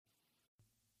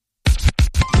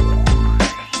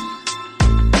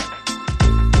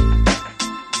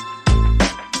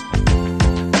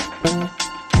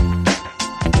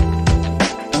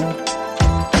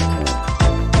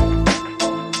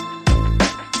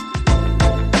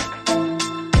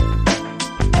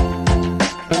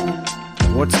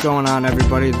What's going on,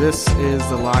 everybody? This is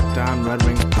the Locked On Red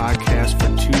Wings podcast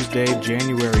for Tuesday,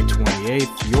 January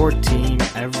 28th. Your team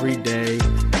every day.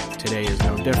 Today is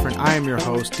no different. I am your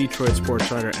host, Detroit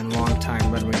sports writer and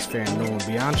longtime Red Wings fan, Nolan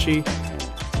Bianchi.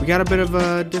 We got a bit of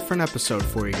a different episode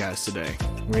for you guys today.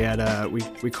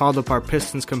 We called up our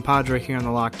Pistons compadre here on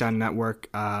the Locked On Network,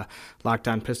 Locked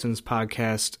On Pistons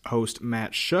podcast host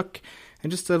Matt Shook, and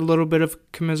just a little bit of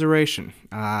commiseration.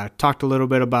 Talked a little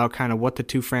bit about kind of what the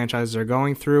two franchises are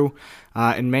going through,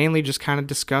 and mainly just kind of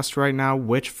discussed right now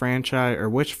which franchise or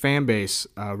which fan base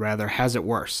rather has it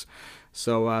worse.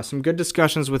 So some good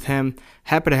discussions with him.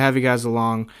 Happy to have you guys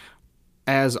along.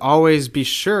 As always, be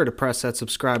sure to press that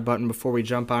subscribe button before we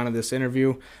jump onto this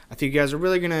interview. I think you guys are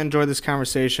really going to enjoy this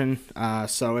conversation.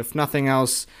 So if nothing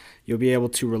else, you'll be able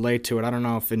to relate to it. I don't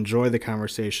know if enjoy the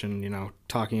conversation,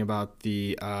 talking about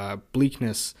the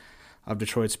bleakness of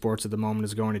Detroit sports at the moment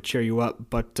is going to cheer you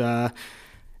up. But it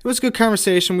was a good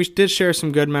conversation. We did share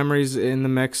some good memories in the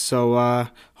mix. So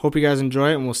hope you guys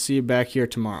enjoy it, and we'll see you back here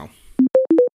tomorrow.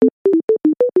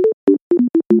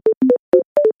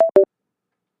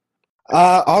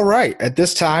 All right. At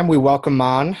this time, we welcome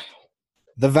on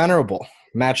the venerable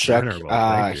Matt Shook.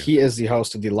 He is the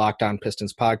host of the Locked On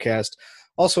Pistons podcast,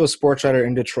 also a sports writer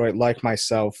in Detroit, like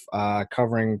myself,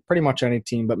 covering pretty much any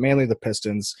team, but mainly the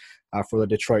Pistons for the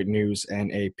Detroit News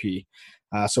and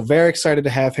AP. So very excited to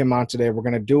have him on today. We're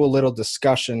going to do a little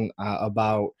discussion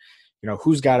about,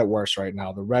 who's got it worse right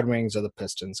now, the Red Wings or the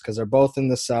Pistons, because they're both in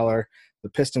the cellar. The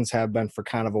Pistons have been for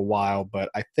kind of a while, but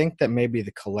I think that maybe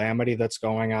the calamity that's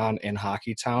going on in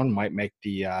Hockey Town might make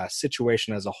the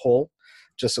situation as a whole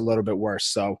just a little bit worse.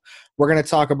 So we're going to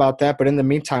talk about that, but in the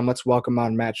meantime, let's welcome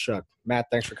on Matt Shook. Matt,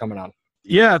 thanks for coming on.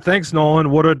 Yeah, thanks,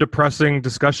 Nolan. What a depressing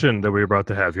discussion that we're about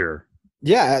to have here.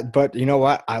 Yeah, but you know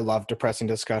what? I love depressing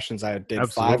discussions. I did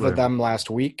Absolutely. 5 of them last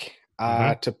week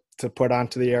to put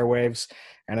onto the airwaves,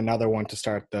 and another one to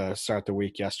start the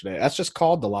week yesterday. That's just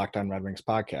called the Locked On Red Wings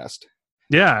podcast.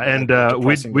 Yeah, and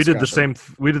we did the same.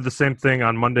 We did the same thing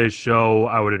on Monday's show.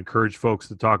 I would encourage folks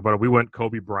to talk about it. We went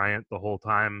Kobe Bryant the whole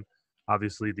time.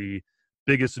 Obviously, the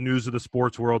biggest news of the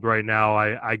sports world right now.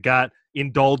 I got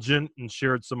indulgent and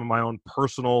shared some of my own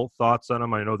personal thoughts on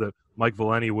him. I know that Mike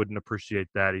Valeni wouldn't appreciate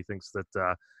that. He thinks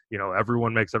that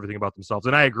everyone makes everything about themselves,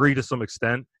 and I agree to some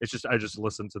extent. It's just I just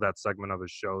listened to that segment of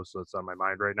his show, so it's on my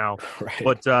mind right now. Right.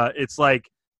 But it's like,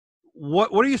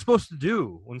 what are you supposed to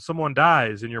do when someone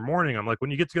dies in your mourning? I'm like, when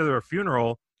you get together at a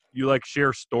funeral, you like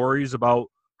share stories about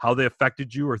how they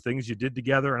affected you or things you did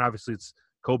together. And obviously it's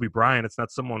Kobe Bryant. It's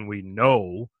not someone we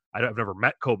know. I've never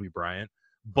met Kobe Bryant,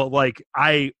 but like,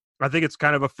 I think it's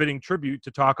kind of a fitting tribute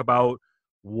to talk about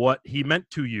what he meant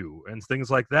to you and things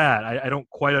like that. I don't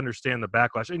quite understand the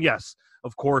backlash. And yes,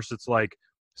 of course it's like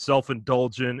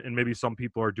self-indulgent and maybe some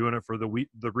people are doing it for the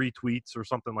retweets or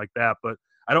something like that. But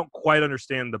I don't quite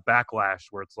understand the backlash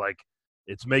where it's like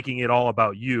it's making it all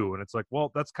about you. And it's like,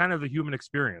 well, that's kind of the human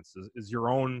experience is your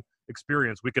own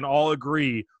experience. We can all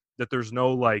agree that there's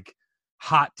no like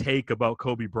hot take about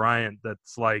Kobe Bryant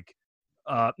that's like,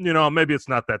 maybe it's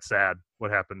not that sad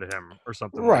what happened to him or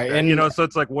something right. Like that. And so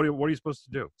it's like, what are you supposed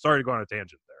to do? Sorry to go on a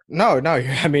tangent there. No.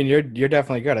 You're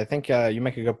definitely good. I think you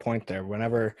make a good point there.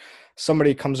 Whenever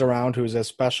somebody comes around who's as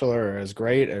special or as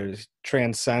great or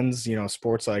transcends,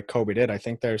 sports like Kobe did, I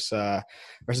think there's a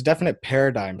definite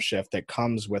paradigm shift that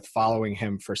comes with following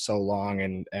him for so long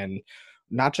and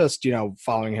not just,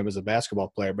 following him as a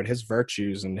basketball player, but his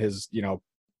virtues and his,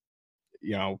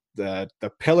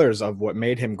 the pillars of what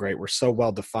made him great were so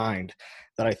well defined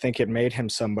that I think it made him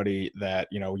somebody that,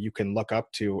 you can look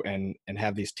up to and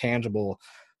have these tangible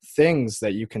things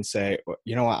that you can say,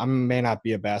 I may not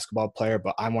be a basketball player,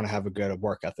 but I want to have a good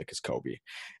work ethic as Kobe.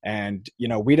 And,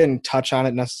 we didn't touch on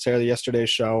it necessarily yesterday's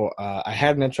show. I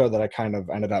had an intro that I kind of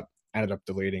ended up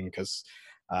deleting because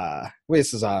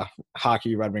this is a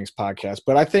hockey Red Wings podcast.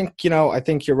 But I think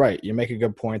you're right. You make a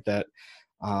good point that,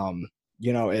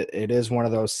 it is one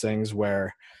of those things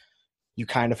where you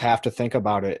kind of have to think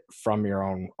about it from your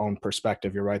own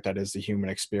perspective. You're right. That is the human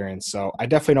experience. So I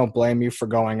definitely don't blame you for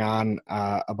going on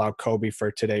about Kobe for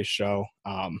today's show.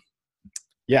 Don't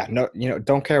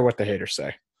care what the haters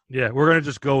say. Yeah, we're going to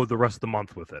just go the rest of the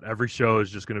month with it. Every show is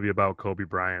just going to be about Kobe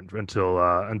Bryant until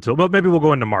well, maybe we'll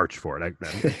go into March for it.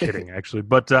 I'm kidding, actually.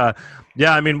 But, I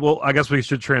guess we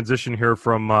should transition here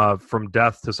from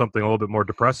death to something a little bit more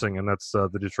depressing, and that's the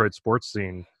Detroit sports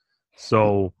scene.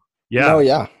 So, yeah. Oh,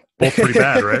 yeah. Both pretty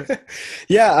bad, right?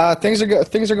 Yeah, things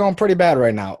are going pretty bad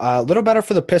right now. A little better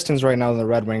for the Pistons right now than the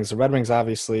Red Wings. The Red Wings,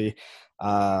 obviously,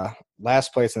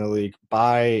 last place in the league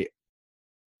by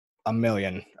a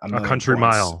million country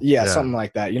points. mile. Yeah, something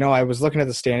like that. I was looking at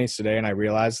the standings today, and I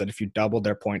realized that if you doubled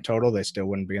their point total, they still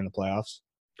wouldn't be in the playoffs.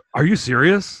 Are you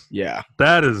serious? Yeah.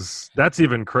 That's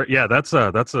even yeah, that's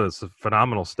a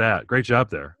phenomenal stat. Great job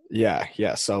there.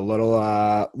 Yeah. So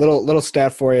little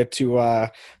stat for you to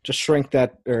just shrink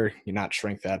that, or not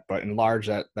shrink that, but enlarge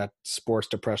that sports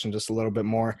depression just a little bit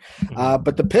more.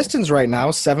 But the Pistons right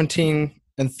now,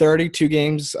 17-30, 2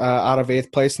 games out of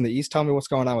 8th place in the East. Tell me what's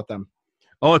going on with them.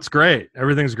 Oh, it's great.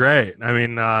 Everything's great. I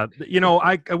mean, I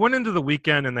went into the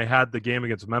weekend and they had the game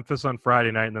against Memphis on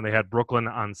Friday night, and then they had Brooklyn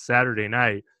on Saturday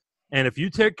night. And if you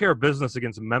take care of business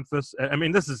against Memphis, I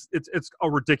mean, it's a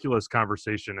ridiculous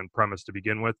conversation and premise to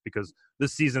begin with, because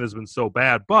this season has been so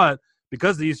bad. But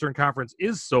because the Eastern Conference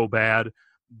is so bad,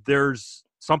 there's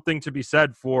something to be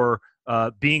said for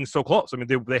being so close. I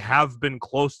mean, they have been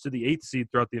close to the 8th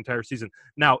seed throughout the entire season.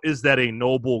 Now, is that a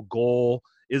noble goal?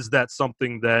 Is that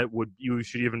something that you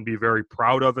should even be very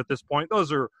proud of at this point?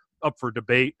 Those are up for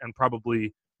debate, and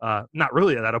probably not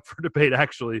really that up for debate,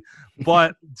 actually.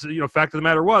 But fact of the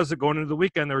matter was that going into the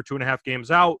weekend, they were 2.5 games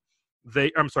out.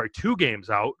 2 games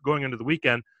out going into the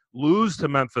weekend. Lose to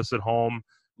Memphis at home,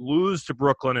 lose to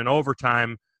Brooklyn in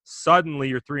overtime. Suddenly,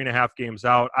 you're 3.5 games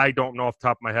out. I don't know off the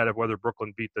top of my head of whether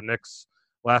Brooklyn beat the Knicks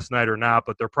last night or not,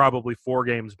 but they're probably 4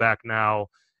 games back now.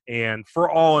 And for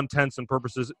all intents and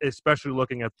purposes, especially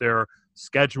looking at their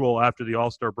schedule after the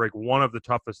All-Star break, one of the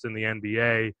toughest in the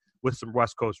NBA, with some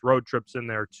West Coast road trips in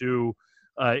there too.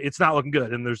 It's not looking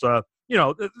good. And there's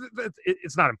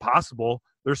it's not impossible.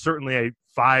 There's certainly a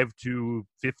 5 to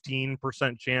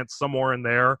 15% chance somewhere in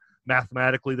there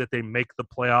mathematically that they make the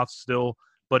playoffs still,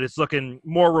 but it's looking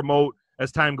more remote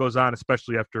as time goes on,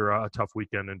 especially after a tough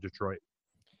weekend in Detroit.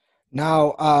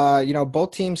 Now,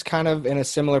 both teams kind of in a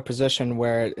similar position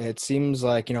where it seems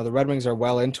like, the Red Wings are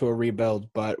well into a rebuild,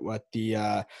 but with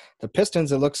the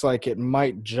Pistons, it looks like it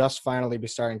might just finally be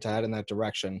starting to head in that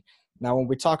direction. Now, when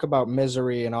we talk about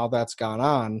misery and all that's gone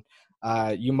on,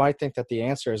 you might think that the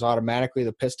answer is automatically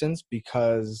the Pistons,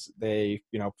 because they,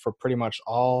 for pretty much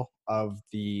all of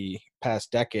the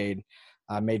past decade,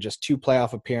 made just 2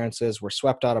 playoff appearances, were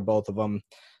swept out of both of them,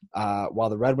 while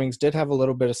the Red Wings did have a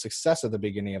little bit of success at the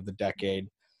beginning of the decade.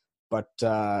 But,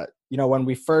 when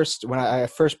I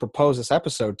first proposed this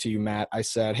episode to you, Matt, I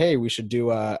said, hey, we should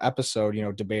do a episode,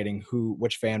 debating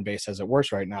which fan base has it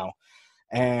worse right now.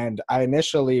 And I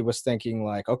initially was thinking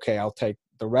like, okay, I'll take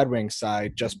the Red Wings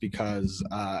side just because,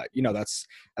 that's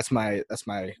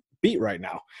my beat right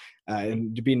now,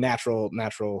 and to be natural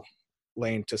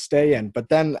lane to stay in. But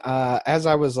then as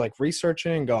I was like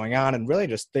researching and going on and really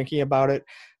just thinking about it,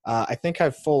 I think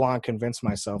I've full on convinced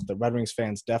myself that Red Wings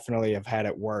fans definitely have had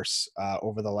it worse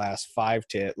over the last 5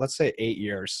 to, let's say, 8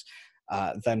 years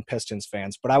than Pistons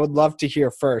fans. But I would love to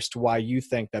hear first why you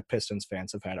think that Pistons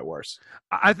fans have had it worse.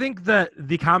 I think that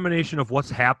the combination of what's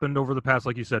happened over the past,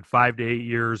 like you said, 5 to 8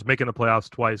 years, making the playoffs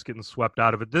twice, getting swept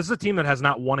out of it. This is a team that has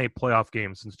not won a playoff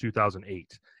game since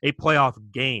 2008, a playoff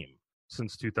game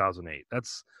since 2008.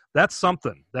 That's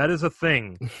something. That is a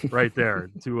thing right there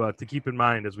to keep in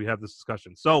mind as we have this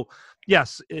discussion. So,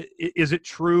 yes, is it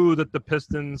true that the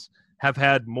Pistons have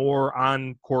had more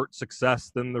on-court success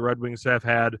than the Red Wings have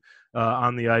had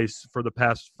on the ice for the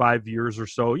past 5 years or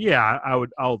so? Yeah,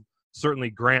 I'll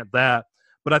certainly grant that.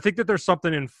 But I think that there's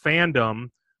something in fandom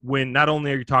when not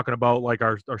only are you talking about like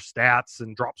our stats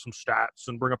and drop some stats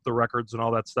and bring up the records and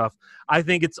all that stuff, I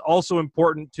think it's also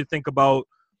important to think about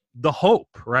the hope,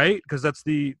 right? Because that's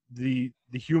the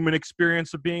human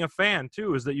experience of being a fan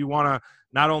too, is that you want to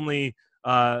not only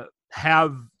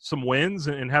have some wins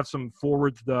and have some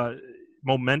forward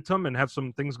momentum and have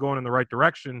some things going in the right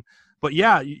direction, but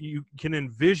yeah, you can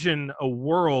envision a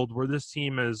world where this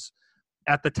team is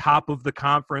at the top of the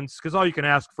conference, because all you can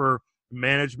ask for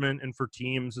management and for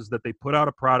teams is that they put out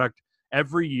a product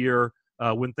every year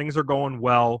when things are going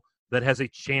well that has a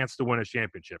chance to win a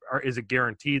championship. Or is it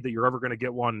guaranteed that you're ever going to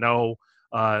get one? No.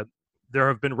 There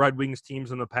have been Red Wings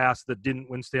teams in the past that didn't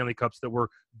win Stanley Cups that were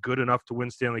good enough to win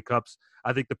Stanley Cups.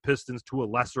 I think the Pistons, to a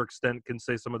lesser extent, can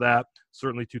say some of that.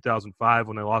 Certainly 2005,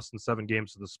 when they lost in 7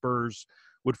 games to the Spurs,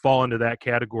 would fall into that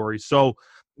category. So,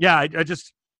 yeah,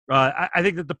 I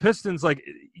think that the Pistons, like,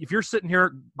 if you're sitting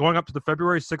here going up to the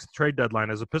February 6th trade deadline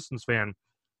as a Pistons fan,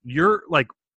 you're like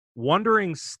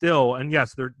wondering still, and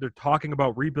yes, they're talking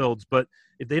about rebuilds, but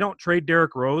if they don't trade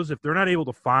Derrick Rose, if they're not able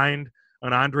to find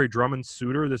an Andre Drummond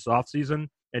suitor this offseason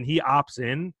and he opts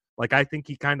in, like I think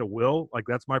he kind of will, like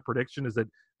that's my prediction, is that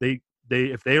they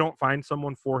if they don't find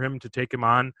someone for him to take him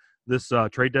on this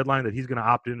trade deadline, that he's going to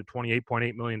opt into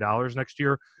 $28.8 million next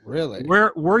year. Really?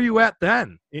 Where are you at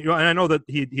then? And I know that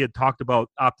he had talked about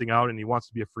opting out and he wants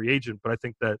to be a free agent, but I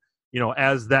think that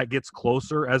as that gets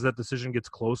closer, as that decision gets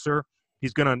closer,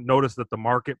 he's going to notice that the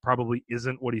market probably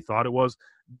isn't what he thought it was,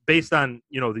 based on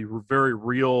the very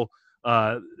real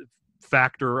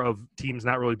factor of teams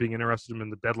not really being interested in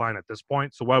the deadline at this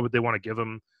point. So why would they want to give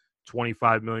him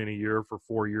 $25 million a year for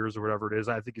 4 years or whatever it is?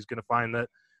 I think he's going to find that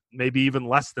maybe even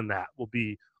less than that will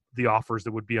be the offers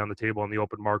that would be on the table in the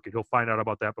open market. He'll find out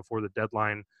about that before the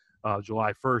deadline,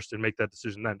 July 1st, and make that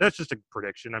decision then. That's just a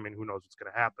prediction. I mean, who knows what's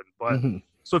going to happen? But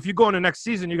So if you go into next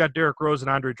season, you got Derrick Rose and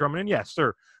Andre Drummond, and yes,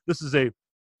 sir, this is a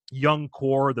young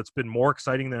core that's been more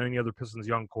exciting than any other Pistons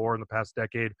young core in the past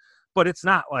decade. But it's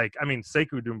not like,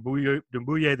 Sekou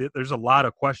Doumbouya, there's a lot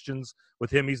of questions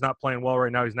with him. He's not playing well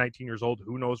right now. He's 19 years old.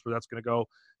 Who knows where that's going to go?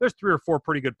 There's 3 or 4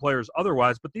 pretty good players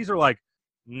otherwise, but these are like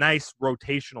nice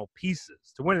rotational pieces.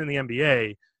 To win in the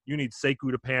NBA, you need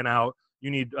Sekou to pan out.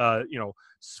 You need,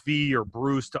 Svi or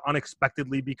Bruce to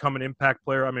unexpectedly become an impact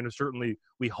player. I mean, certainly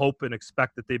we hope and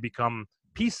expect that they become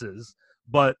pieces,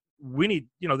 but we need,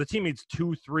 the team needs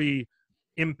 2-3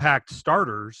 impact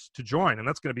starters to join, and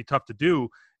that's going to be tough to do.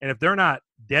 And if they're not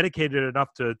dedicated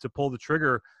enough to pull the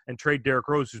trigger and trade Derrick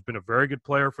Rose, who's been a very good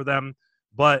player for them,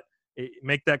 but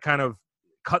make that kind of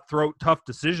cutthroat, tough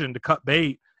decision to cut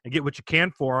bait and get what you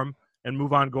can for him and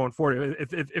move on going forward.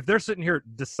 If they're sitting here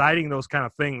deciding those kind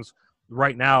of things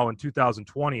right now in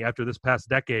 2020 after this past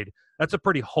decade, that's a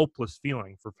pretty hopeless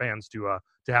feeling for fans to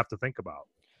have to think about.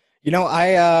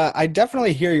 I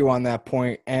definitely hear you on that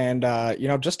point. And,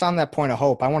 just on that point of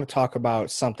hope, I want to talk about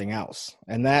something else.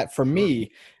 And that, for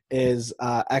me, is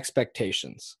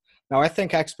expectations. Now, I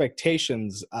think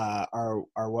expectations are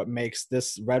what makes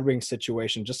this Red Wings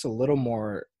situation just a little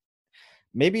more,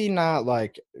 maybe not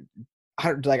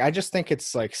I just think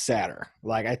it's like sadder.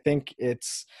 Like, I think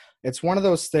it's one of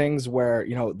those things where,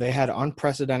 they had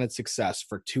unprecedented success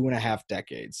for 2.5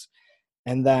 decades.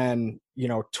 And then,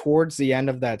 towards the end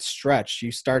of that stretch,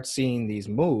 you start seeing these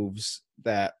moves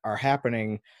that are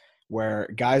happening where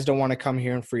guys don't want to come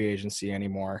here in free agency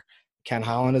anymore. Ken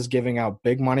Holland is giving out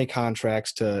big money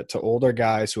contracts to older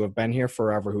guys who have been here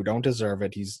forever, who don't deserve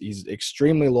it. He's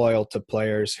extremely loyal to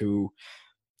players who,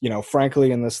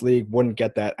 frankly, in this league wouldn't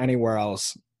get that anywhere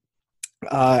else.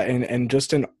 And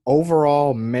just an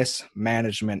overall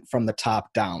mismanagement from the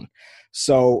top down.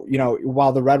 So,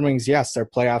 while the Red Wings, yes, their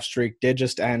playoff streak did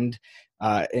just end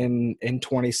in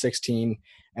 2016.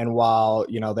 And while,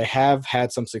 they have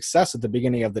had some success at the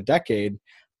beginning of the decade,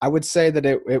 I would say that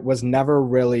it was never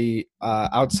really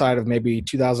outside of maybe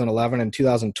 2011 and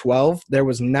 2012, there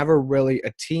was never really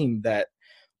a team that,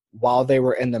 while they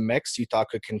were in the mix, you thought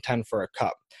could contend for a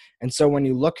cup. And so when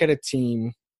you look at a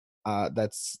team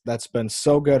that's been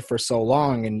so good for so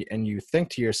long, and you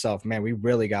think to yourself, man, we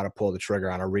really got to pull the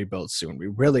trigger on a rebuild soon. We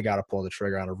really got to pull the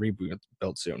trigger on a rebuild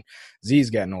soon.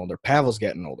 Z's getting older. Pavel's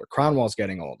getting older. Cronwall's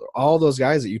getting older. All those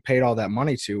guys that you paid all that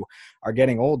money to are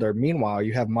getting older. Meanwhile,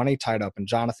 you have money tied up in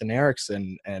Jonathan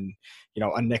Ericsson and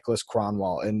a Nicholas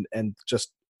Cronwall and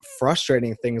just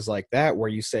frustrating things like that, where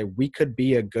you say we could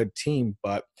be a good team,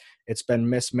 but it's been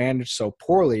mismanaged so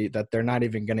poorly that they're not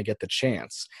even going to get the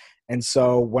chance. And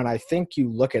so when I think you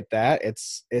look at that,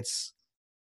 it's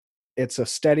a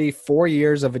steady 4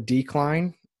 years of a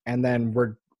decline, and then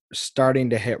we're starting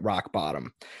to hit rock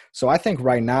bottom. So I think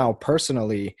right now,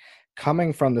 personally,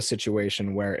 coming from the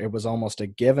situation where it was almost a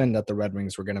given that the Red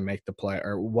Wings were going to make the play,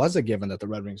 or was a given that the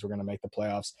Red Wings were going to make the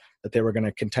playoffs, that they were going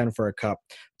to contend for a cup,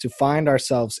 to find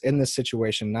ourselves in this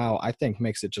situation now, I think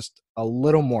makes it just a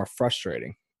little more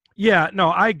frustrating. Yeah,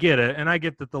 no, I get it. And I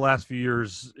get that the last few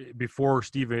years before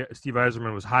Steve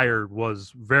Yzerman was hired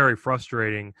was very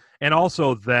frustrating. And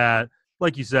also that,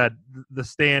 like you said, the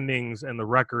standings and the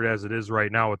record as it is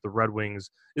right now with the Red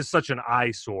Wings is such an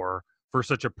eyesore for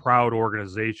such a proud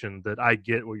organization, that I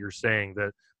get what you're saying,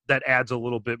 that adds a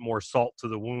little bit more salt to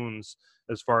the wounds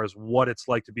as far as what it's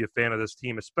like to be a fan of this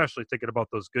team, especially thinking about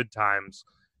those good times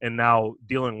and now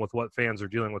dealing with what fans are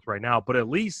dealing with right now. But at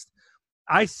least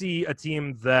I see a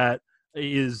team that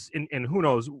is, and who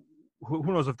knows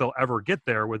if they'll ever get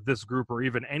there with this group or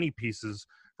even any pieces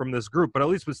from this group. But at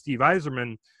least with Steve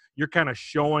Yzerman, you're kind of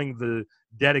showing the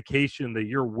dedication that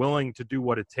you're willing to do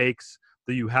what it takes,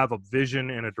 that you have a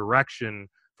vision and a direction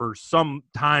for some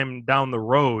time down the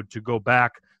road to go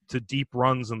back to deep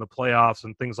runs in the playoffs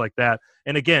and things like that.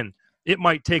 And again, it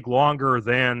might take longer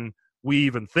than we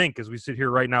even think as we sit here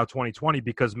right now, 2020,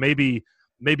 because maybe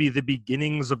the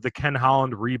beginnings of the Ken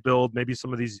Holland rebuild, maybe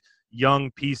some of these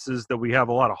young pieces that we have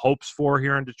a lot of hopes for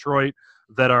here in Detroit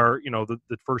that are,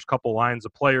 the first couple lines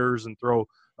of players, and throw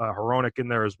Hronek in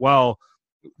there as well,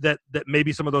 that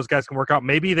maybe some of those guys can work out.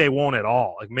 Maybe they won't at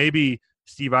all. Like maybe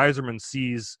Steve Yzerman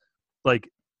sees like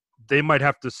they might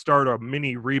have to start a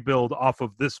mini rebuild off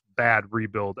of this bad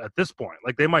rebuild at this point.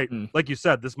 Like they might, like you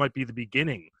said, this might be the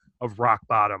beginning of rock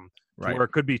bottom, Right. where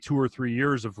it could be 2 or 3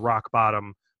 years of rock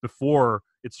bottom before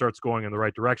it starts going in the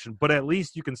right direction. But at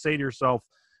least you can say to yourself,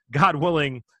 God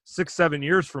willing, 6-7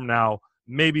 years from now,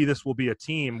 maybe this will be a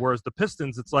team. Whereas the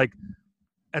Pistons, it's like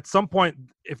at some point,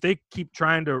 if they keep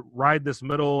trying to ride this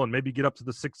middle and maybe get up to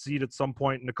the 6th seed at some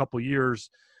point in a couple of years,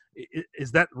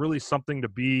 is that really something to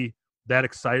be that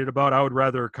excited about? I would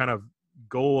rather kind of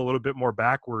go a little bit more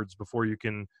backwards before you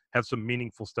can have some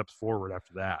meaningful steps forward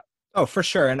after that. Oh, for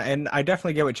sure. And I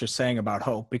definitely get what you're saying about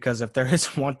hope, because if there is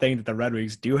one thing that the Red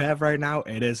Wings do have right now,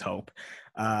 it is hope.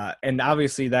 And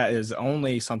obviously that is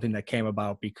only something that came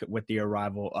about with the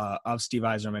arrival of Steve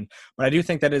Yzerman. But I do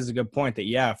think that is a good point that,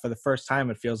 yeah, for the first time,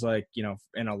 it feels like,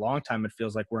 in a long time, it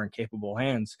feels like we're in capable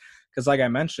hands. Because like I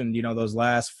mentioned, those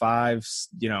last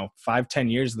 5-10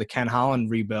 years of the Ken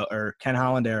Holland rebuild or Ken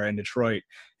Holland era in Detroit,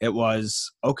 it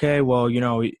was, okay, well,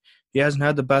 he hasn't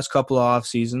had the best couple of off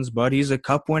seasons, but he's a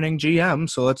cup-winning GM,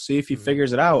 so let's see if he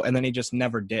figures it out. And then he just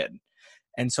never did.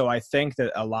 And so I think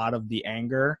that a lot of the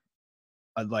anger,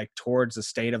 towards the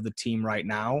state of the team right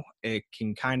now, it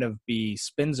can kind of be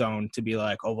spin zone to be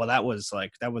like, oh, well, that was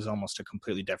almost a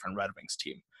completely different Red Wings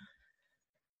team.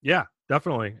 Yeah,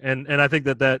 definitely. And I think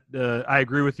that I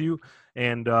agree with you.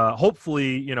 And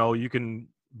hopefully, you can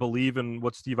believe in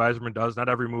what Steve Yzerman does. Not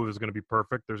every move is going to be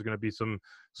perfect. There's going to be some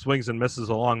swings and misses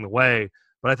along the way.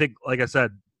 But I think, like I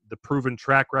said, the proven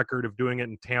track record of doing it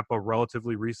in Tampa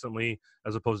relatively recently,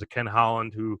 as opposed to Ken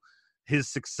Holland, who his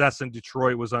success in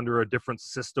Detroit was under a different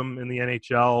system in the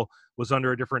NHL, was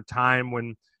under a different time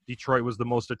when Detroit was the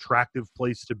most attractive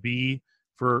place to be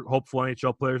for hopeful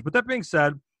NHL players. But that being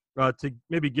said, to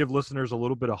maybe give listeners a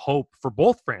little bit of hope for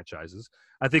both franchises,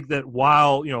 I think that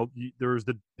while, there's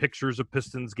the pictures of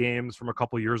Pistons games from a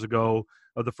couple years ago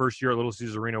of the first year at Little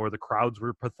Caesars Arena where the crowds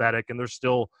were pathetic and they're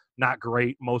still not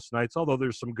great most nights, although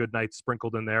there's some good nights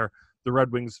sprinkled in there. The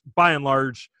Red Wings, by and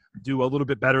large, do a little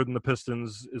bit better than the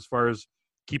Pistons as far as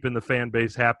keeping the fan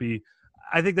base happy.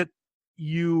 I think that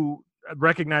you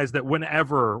recognize that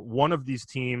whenever one of these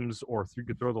teams, or you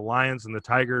could throw the Lions and the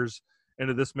Tigers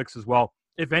into this mix as well,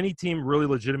 if any team really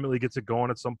legitimately gets it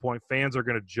going at some point, fans are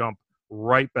going to jump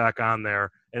right back on there,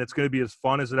 and it's going to be as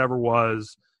fun as it ever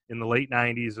was in the late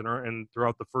 90s and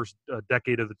throughout the first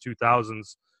decade of the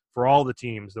 2000s for all the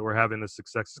teams that were having this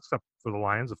success, except for the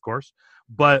Lions, of course.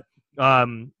 But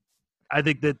I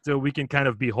think that we can kind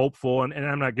of be hopeful, and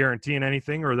I'm not guaranteeing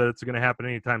anything or that it's going to happen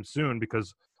anytime soon,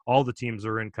 because all the teams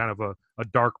are in kind of a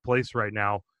dark place right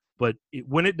now. But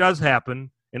when it does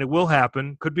happen, and it will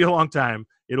happen, could be a long time,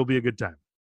 it'll be a good time.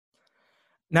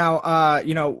 Now,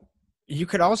 you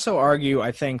could also argue,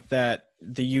 I think, that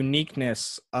the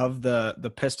uniqueness of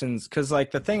the Pistons, because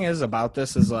the thing is about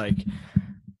this is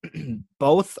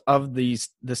both of this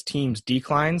team's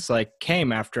declines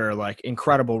came after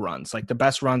incredible runs, the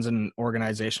best runs in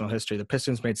organizational history. The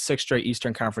Pistons made 6 straight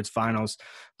Eastern Conference Finals.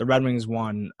 The Red Wings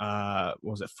won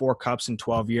 4 cups in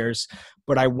 12 years.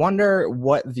 But I wonder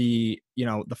what the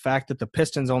fact that the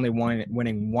Pistons only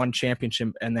winning 1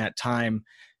 championship in that time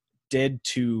did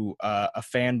to a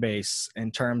fan base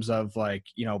in terms of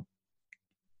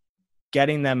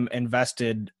getting them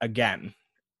invested again.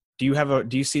 Do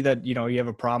you see that, you have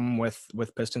a problem with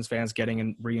Pistons fans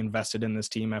getting reinvested in this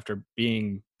team after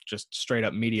being just straight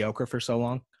up mediocre for so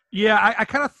long? Yeah, I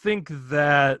kind of think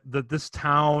that this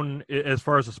town, as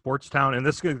far as a sports town, and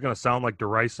this is going to sound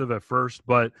derisive at first,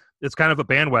 but it's kind of a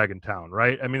bandwagon town,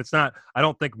 right? I mean, it's not – I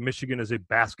don't think Michigan is a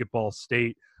basketball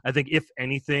state. I think, if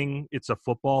anything, it's a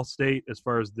football state as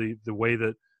far as the way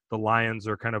that the Lions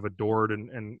are kind of adored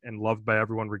and loved by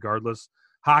everyone regardless.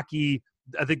 Hockey,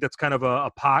 I think that's kind of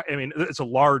it's a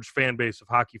large fan base of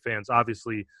hockey fans,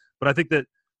 obviously, but I think that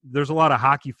there's a lot of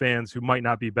hockey fans who might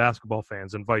not be basketball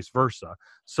fans and vice versa.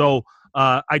 So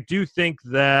I do think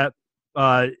that,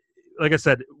 like I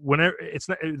said, whenever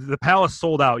the Palace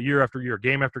sold out year after year,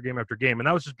 game after game after game, and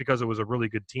that was just because it was a really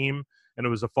good team and it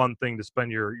was a fun thing to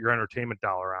spend your entertainment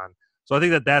dollar on. So I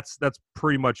think that that's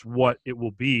pretty much what it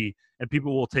will be, and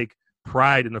people will take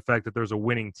pride in the fact that there's a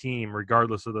winning team,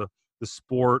 regardless of the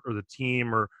sport or the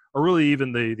team or really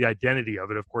even the identity of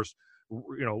it. Of course,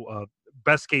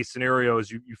 best case scenario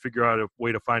is you figure out a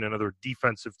way to find another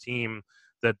defensive team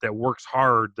that works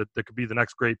hard, that could be the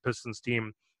next great Pistons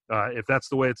team. If that's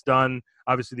the way it's done,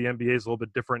 obviously the NBA is a little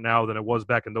bit different now than it was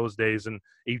back in those days, and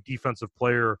a defensive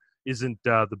player isn't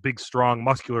the big, strong,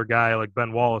 muscular guy like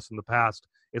Ben Wallace in the past.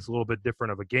 It's a little bit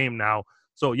different of a game now.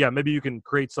 So, yeah, maybe you can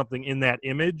create something in that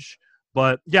image.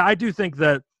 But, yeah, I do think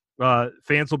that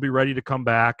fans will be ready to come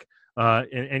back.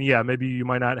 And yeah, maybe you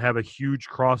might not have a huge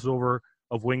crossover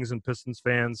of Wings and Pistons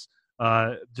fans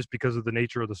just because of the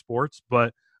nature of the sports.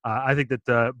 But I think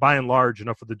that by and large,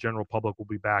 enough of the general public will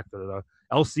be back. The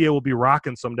LCA will be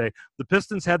rocking someday. The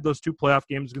Pistons had those 2 playoff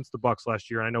games against the Bucks last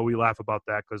year, and I know we laugh about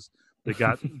that because they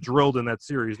got drilled in that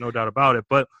series, no doubt about it.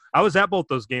 But I was at both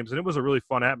those games, and it was a really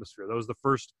fun atmosphere. That was the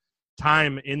first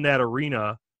time in that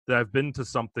arena that I've been to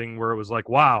something where it was like,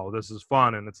 wow, this is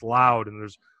fun, and it's loud, and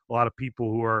there's a lot of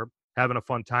people who are having a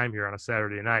fun time here on a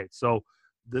Saturday night. So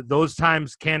those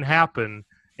times can happen,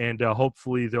 and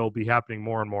hopefully they'll be happening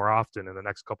more and more often in the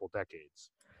next couple decades.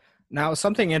 Now,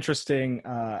 something interesting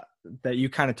that you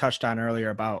kind of touched on earlier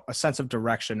about a sense of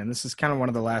direction, and this is kind of one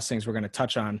of the last things we're going to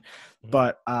touch on,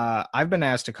 but I've been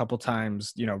asked a couple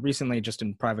times, recently just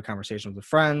in private conversations with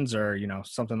friends or,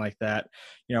 something like that,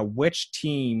 which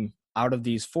team out of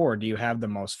these 4 do you have the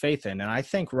most faith in? And I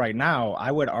think right now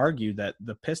I would argue that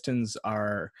the Pistons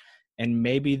are in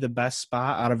maybe the best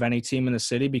spot out of any team in the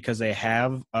city because they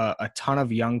have a ton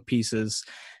of young pieces.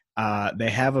 They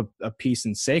have a piece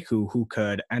in Sekou who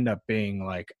could end up being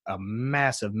like a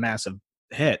massive, massive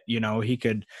hit. He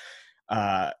could, we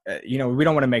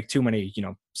don't want to make too many,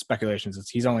 speculations.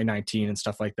 He's only 19 and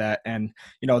stuff like that. And,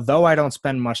 though I don't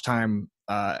spend much time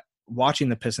watching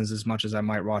the Pistons as much as I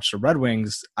might watch the Red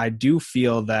Wings, I do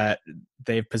feel that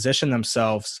they've positioned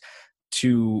themselves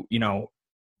to,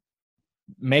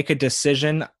 make a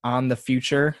decision on the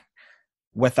future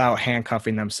without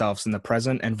handcuffing themselves in the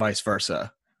present and vice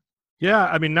versa. Yeah,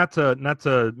 I mean, not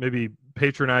to maybe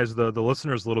patronize the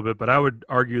listeners a little bit, but I would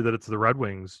argue that it's the Red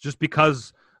Wings just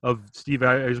because of Steve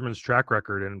Yzerman's track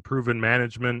record and proven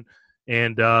management,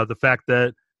 and the fact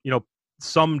that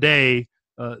someday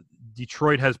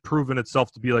Detroit has proven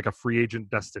itself to be like a free agent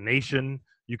destination.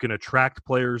 You can attract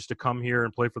players to come here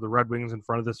and play for the Red Wings in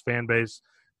front of this fan base.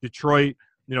 Detroit,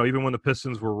 even when the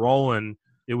Pistons were rolling,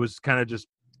 it was kind of just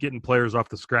getting players off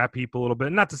the scrap heap a little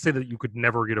bit. Not to say that you could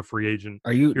never get a free agent.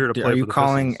 Are you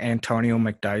calling Pistons. Antonio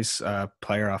McDyess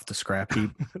player off the scrap heap?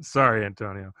 Sorry,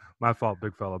 Antonio, my fault,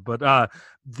 big fella. But I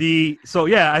think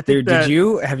have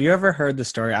you ever heard the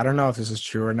story? I don't know if this is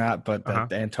true or not, but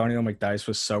that Antonio McDyess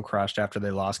was so crushed after they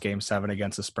lost Game 7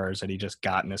 against the Spurs that he just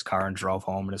got in his car and drove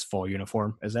home in his full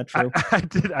uniform. Is that true?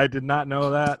 I did not know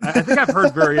that. I think I've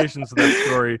heard variations of that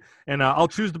story, and I'll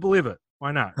choose to believe it.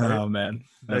 Why not? Right? Oh man,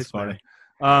 that's funny.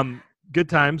 Good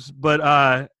times, but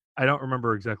I don't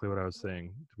remember exactly what I was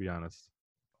saying, to be honest.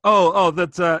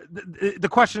 That's the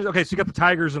question is, okay, so you got the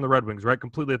Tigers and the Red Wings, right?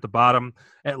 Completely at the bottom.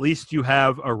 At least you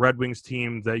have a Red Wings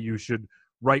team that you should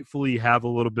rightfully have a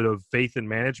little bit of faith in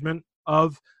management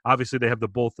of. Obviously, they have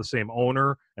both the same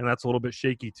owner, and that's a little bit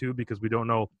shaky too because we don't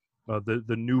know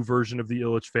the new version of the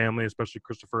Ilitch family, especially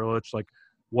Christopher Ilitch, like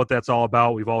what that's all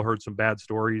about. We've all heard some bad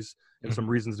stories and some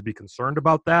reasons to be concerned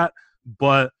about that,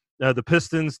 but the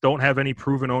Pistons don't have any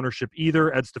proven ownership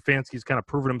either. Ed Stefanski's kind of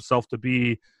proven himself to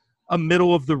be a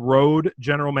middle-of-the-road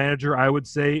general manager, I would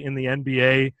say, in the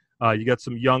NBA. You got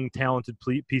some young, talented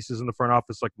pieces in the front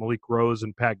office like Malik Rose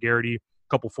and Pat Garrity, a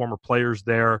couple former players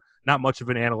there. Not much of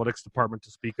an analytics department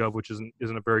to speak of, which isn't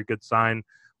a very good sign.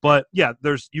 But, yeah,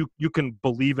 you can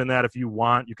believe in that if you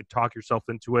want. You could talk yourself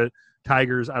into it.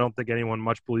 Tigers, I don't think anyone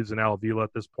much believes in Al Avila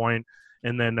at this point.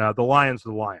 And then the Lions are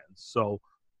the Lions. So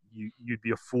you'd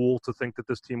be a fool to think that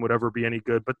this team would ever be any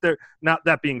good. But not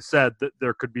that being said, that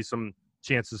there could be some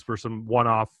chances for some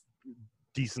one-off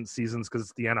decent seasons because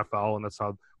it's the NFL and that's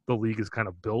how the league is kind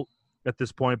of built at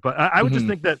this point. But I would just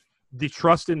think that the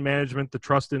trust in management, the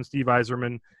trust in Steve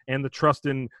Yzerman, and the trust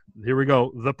in, here we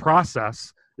go, the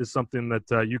process is something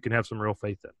that you can have some real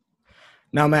faith in.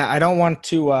 Now, Matt, I don't want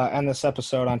to end this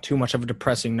episode on too much of a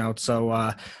depressing note,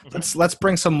 so let's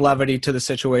bring some levity to the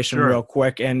situation real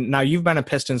quick. And now you've been a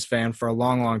Pistons fan for a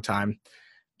long, long time.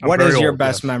 What is your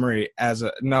best memory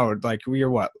you're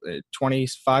what,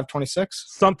 25, 26?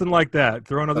 Something like that.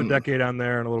 Throw another decade on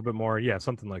there and a little bit more. Yeah,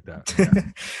 something like that. Yeah.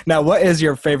 Now, what is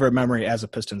your favorite memory as a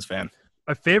Pistons fan?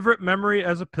 My favorite memory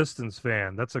as a Pistons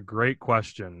fan? That's a great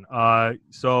question.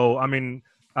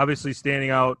 Obviously standing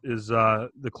out is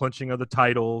the clinching of the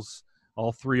titles,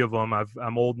 all 3 of them.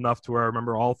 I'm old enough to where I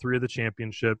remember all 3 of the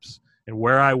championships and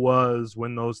where I was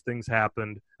when those things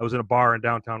happened. I was in a bar in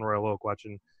downtown Royal Oak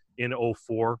watching in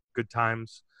 2004. Good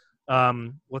times.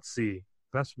 Let's see.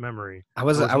 Best memory. I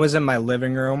was in my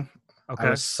living room. Okay. I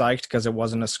was psyched because it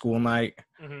wasn't a school night.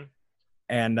 Mm-hmm.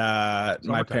 And I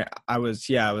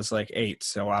was like 8,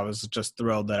 so I was just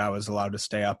thrilled that I was allowed to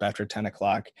stay up after 10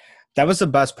 o'clock. That was the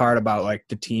best part about like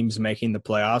the teams making the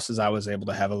playoffs is I was able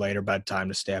to have a later bedtime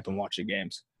to stay up and watch the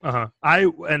games.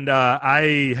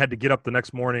 I had to get up the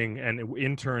next morning and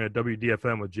intern at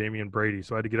WDFM with Jamie and Brady,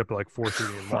 so I had to get up at like 4:30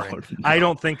 in the morning. No. I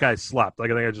don't think I slept.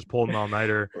 Like I think I just pulled an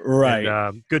all-nighter. Right.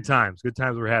 And, good times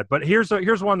were had. But here's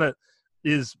one that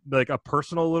is like a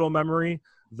personal little memory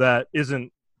that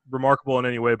isn't remarkable in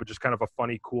any way, but just kind of a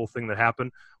funny, cool thing that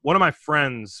happened. One of my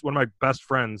best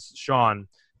friends, Sean,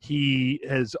 he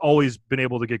has always been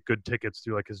able to get good tickets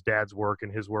through like his dad's work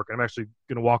and his work. And I'm actually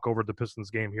going to walk over to the Pistons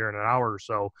game here in an hour or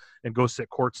so and go sit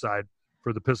courtside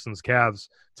for the Pistons Cavs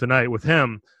tonight with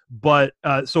him. But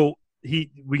so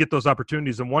we get those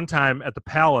opportunities. And one time at the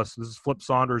Palace, this is Flip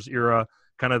Saunders era,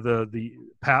 kind of the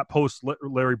post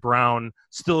Larry Brown,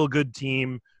 still a good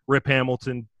team. Rip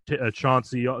Hamilton,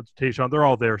 Chauncey, Tayshaun, they're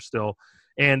all there still.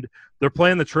 And they're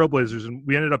playing the Trailblazers, and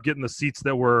we ended up getting the seats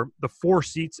that were the 4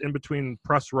 seats in between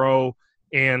press row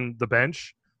and the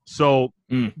bench. So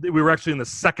we were actually in the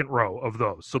second row of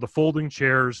those. So the folding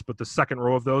chairs, but the second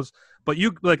row of those. But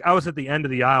I was at the end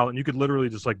of the aisle, and you could literally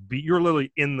just you're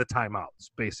literally in the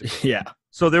timeouts, basically. Yeah.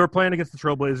 So they were playing against the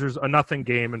Trailblazers, a nothing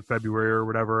game in February or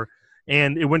whatever.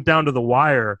 And it went down to the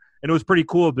wire, and it was pretty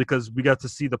cool because we got to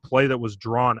see the play that was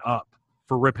drawn up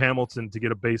for Rip Hamilton to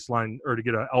get a baseline or to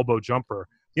get an elbow jumper.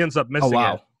 He ends up missing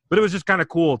it. But it was just kind of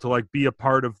cool to be a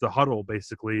part of the huddle,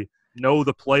 basically, know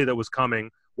the play that was coming,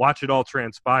 watch it all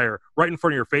transpire right in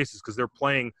front of your faces because they're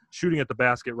shooting at the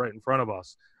basket right in front of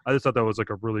us. I just thought that was a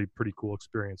really pretty cool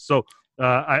experience. So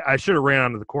I should have ran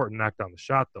onto the court and knocked down the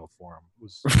shot, though, for him. It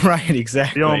was right,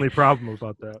 exactly. The only problem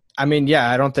about that. I mean, yeah,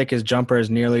 I don't think his jumper is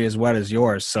nearly as wet as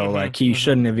yours. So, he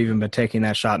shouldn't have even been taking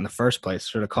that shot in the first place.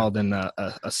 Should have called in a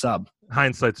sub.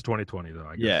 Hindsight's 20/20, though,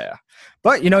 I guess. Yeah.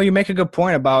 But, you make a good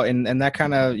point about, and that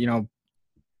kind of,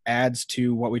 adds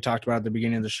to what we talked about at the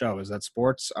beginning of the show, is that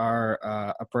sports are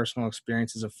a personal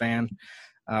experience as a fan.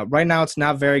 Right now, it's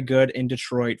not very good in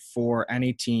Detroit for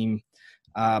any team.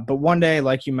 But one day,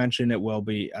 like you mentioned, it will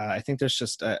be. I think there's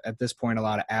just, at this point, a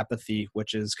lot of apathy,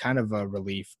 which is kind of a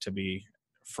relief, to be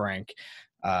frank,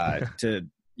 to,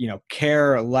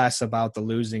 care less about the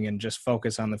losing and just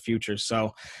focus on the future.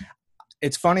 So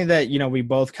it's funny that, we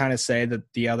both kind of say that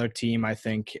the other team, I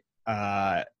think,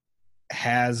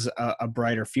 has a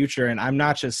brighter future. And I'm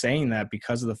not just saying that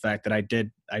because of the fact that I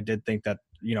did think that,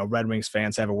 Red Wings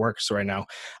fans have it worse right now.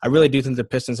 I really do think the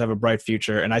Pistons have a bright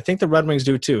future, and I think the Red Wings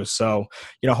do too. So,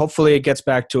 hopefully it gets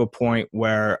back to a point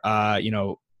where,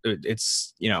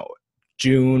 it's,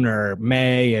 June or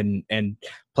May and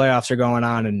playoffs are going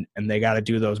on and they got to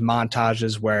do those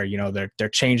montages where, they're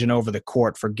changing over the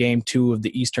court for game 2 of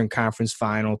the Eastern Conference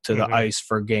Final to the ice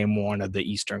for game 1 of the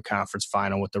Eastern Conference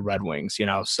Final with the Red Wings,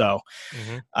 So,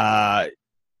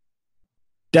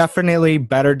 definitely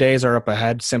better days are up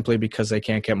ahead simply because they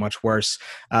can't get much worse.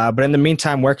 But in the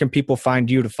meantime, where can people find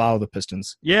you to follow the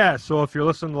Pistons? Yeah, so if you're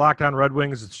listening to Locked On Red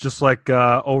Wings, it's just like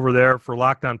over there for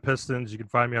Locked On Pistons. You can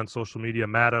find me on social media,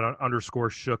 Matt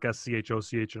 _Schoch,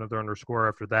 SCHOCH, another underscore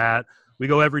after that. We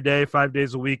go every day, 5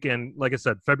 days a week. And like I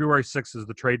said, February 6th is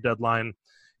the trade deadline.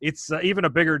 It's even a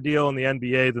bigger deal in the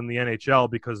NBA than the NHL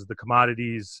because the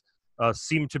commodities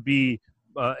seem to be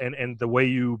and the way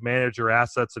you manage your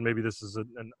assets, and maybe this is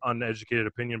an uneducated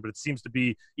opinion, but it seems to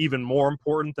be even more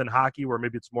important than hockey, where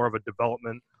maybe it's more of a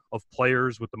development of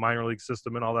players with the minor league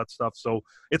system and all that stuff. So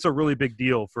it's a really big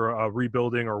deal for a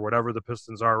rebuilding or whatever the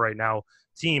Pistons are right now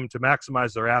team to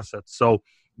maximize their assets. So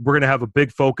we're going to have a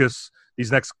big focus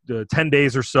these next 10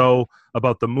 days or so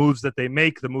about the moves that they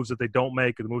make, the moves that they don't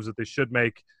make, and the moves that they should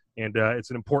make. And it's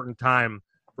an important time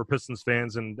for Pistons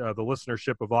fans, and the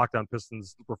listenership of Locked On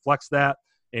Pistons reflects that.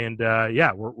 And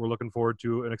we're looking forward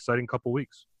to an exciting couple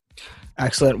weeks.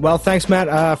 Excellent. Well, thanks,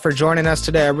 Matt, for joining us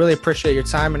today. I really appreciate your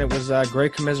time, and it was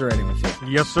great commiserating with you.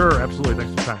 Yes, sir. Absolutely.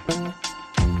 Thanks for your time.